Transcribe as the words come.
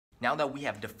Now that we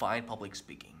have defined public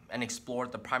speaking and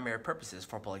explored the primary purposes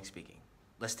for public speaking,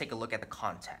 let's take a look at the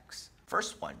context.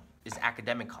 First one is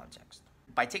academic context.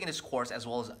 By taking this course as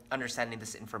well as understanding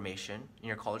this information in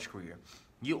your college career,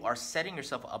 you are setting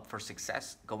yourself up for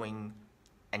success going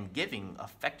and giving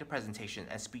effective presentations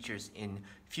and speeches in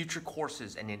future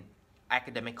courses and in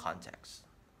academic contexts.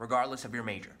 Regardless of your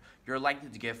major, you're likely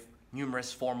to give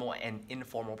numerous formal and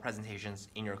informal presentations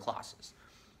in your classes.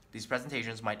 These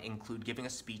presentations might include giving a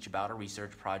speech about a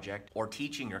research project or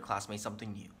teaching your classmates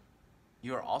something new.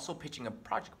 You are also pitching a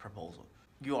project proposal.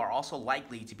 You are also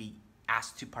likely to be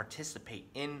asked to participate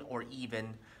in or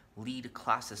even lead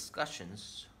class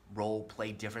discussions, role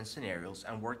play different scenarios,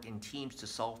 and work in teams to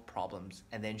solve problems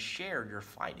and then share your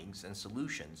findings and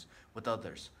solutions with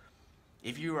others.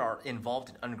 If you are involved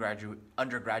in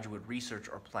undergraduate research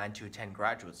or plan to attend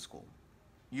graduate school,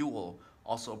 you will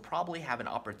also probably have an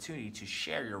opportunity to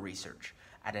share your research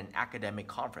at an academic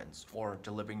conference or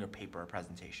delivering your paper or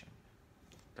presentation.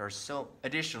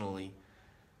 Additionally,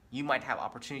 you might have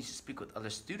opportunities to speak with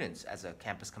other students as a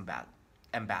campus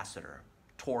ambassador,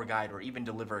 tour guide, or even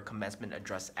deliver a commencement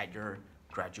address at your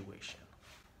graduation.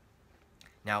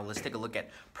 Now let's take a look at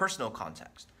personal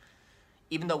context.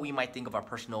 Even though we might think of our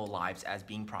personal lives as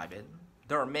being private,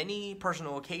 there are many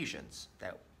personal occasions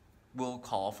that will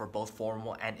call for both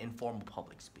formal and informal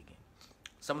public speaking.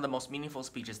 Some of the most meaningful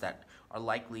speeches that are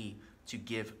likely to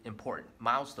give important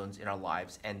milestones in our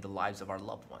lives and the lives of our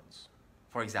loved ones.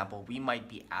 For example, we might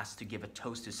be asked to give a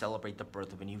toast to celebrate the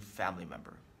birth of a new family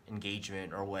member,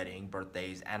 engagement or wedding,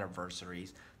 birthdays,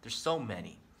 anniversaries. There's so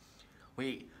many.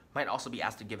 We might also be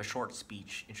asked to give a short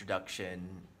speech, introduction,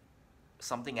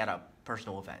 something at a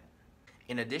personal event.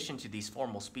 In addition to these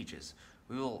formal speeches,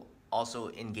 we will also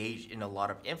engage in a lot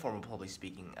of informal public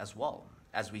speaking as well,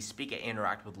 as we speak and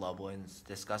interact with loved ones,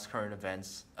 discuss current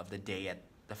events of the day at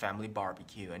the family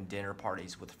barbecue and dinner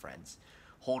parties with friends,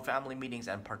 hold family meetings,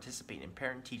 and participate in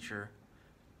parent-teacher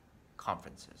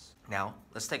conferences. Now,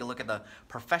 let's take a look at the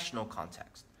professional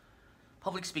context.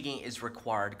 Public speaking is a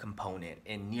required component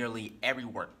in nearly every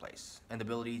workplace, and the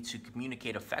ability to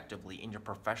communicate effectively in your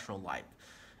professional life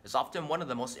is often one of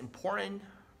the most important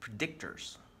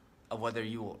predictors of whether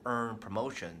you will earn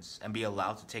promotions and be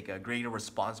allowed to take a greater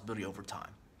responsibility over time.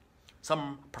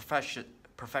 Some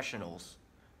professionals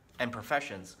and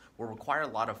professions will require a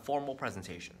lot of formal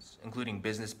presentations, including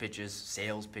business pitches,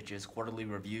 sales pitches, quarterly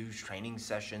reviews, training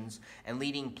sessions, and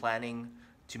leading planning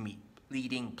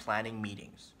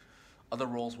meetings. Other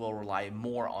roles will rely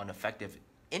more on effective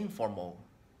informal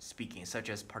speaking, such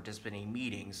as participating in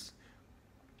meetings.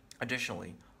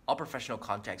 Additionally, all professional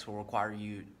contexts will require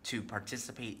you to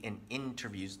participate in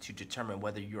interviews to determine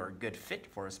whether you are a good fit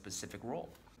for a specific role.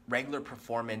 Regular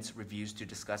performance reviews to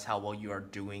discuss how well you are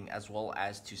doing, as well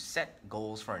as to set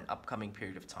goals for an upcoming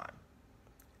period of time.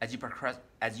 As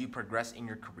you progress in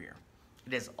your career,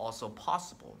 it is also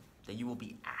possible that you will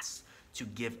be asked to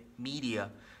give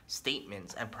media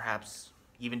statements and perhaps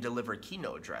even deliver a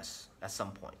keynote address at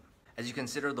some point. As you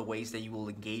consider the ways that you will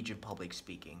engage in public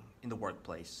speaking in the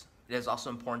workplace, it is also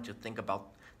important to think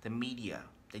about the media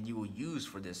that you will use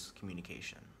for this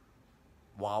communication.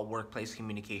 While workplace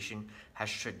communication has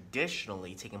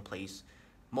traditionally taken place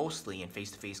mostly in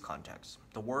face-to-face contexts,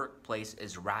 the workplace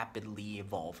is rapidly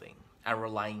evolving and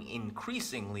relying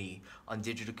increasingly on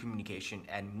digital communication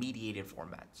and mediated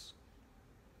formats.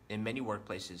 In many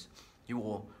workplaces, you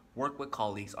will work with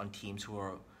colleagues on teams who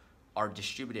are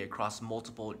distributed across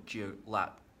multiple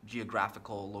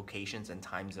geographical locations and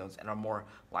time zones and are more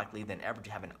likely than ever to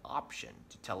have an option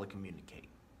to telecommunicate.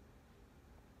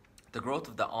 The growth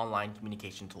of the online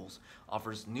communication tools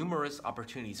offers numerous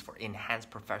opportunities for enhanced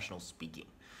professional speaking,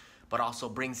 but also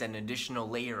brings an additional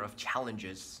layer of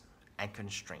challenges and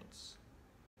constraints.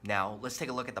 Now, let's take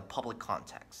a look at the public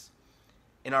context.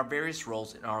 In our various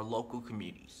roles in our local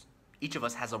communities, each of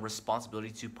us has a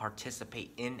responsibility to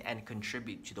participate in and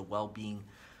contribute to the well-being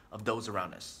of those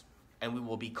around us, and we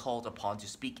will be called upon to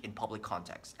speak in public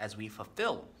context as we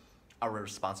fulfill our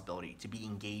responsibility to be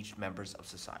engaged members of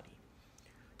society.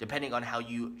 Depending on how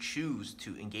you choose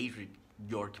to engage with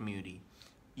your community,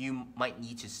 you might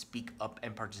need to speak up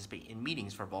and participate in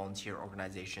meetings for volunteer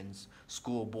organizations,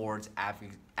 school boards,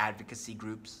 advocacy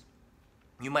groups.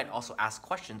 You might also ask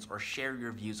questions or share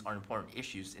your views on important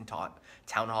issues in town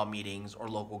hall meetings or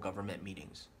local government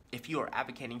meetings. If you are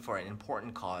advocating for an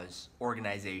important cause,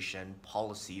 organization,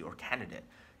 policy, or candidate,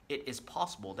 it is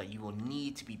possible that you will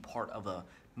need to be part of a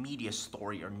media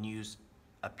story or news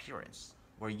appearance,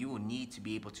 where you will need to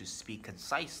be able to speak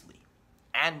concisely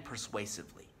and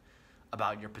persuasively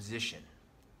about your position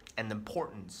and the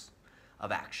importance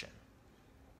of action.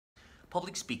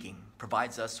 Public speaking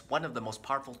provides us one of the most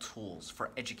powerful tools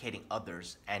for educating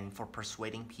others and for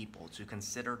persuading people to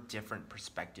consider different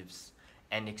perspectives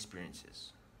and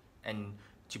experiences, and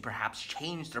to perhaps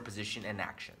change their position and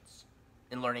actions.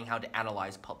 In learning how to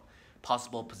analyze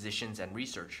possible positions and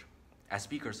research, as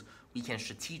speakers, we can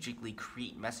strategically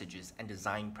create messages and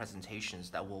design presentations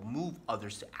that will move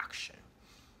others to action.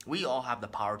 We all have the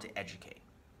power to educate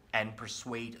and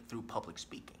persuade through public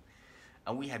speaking.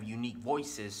 And we have unique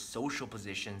voices, social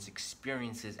positions,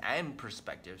 experiences, and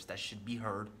perspectives that should be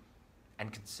heard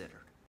and considered.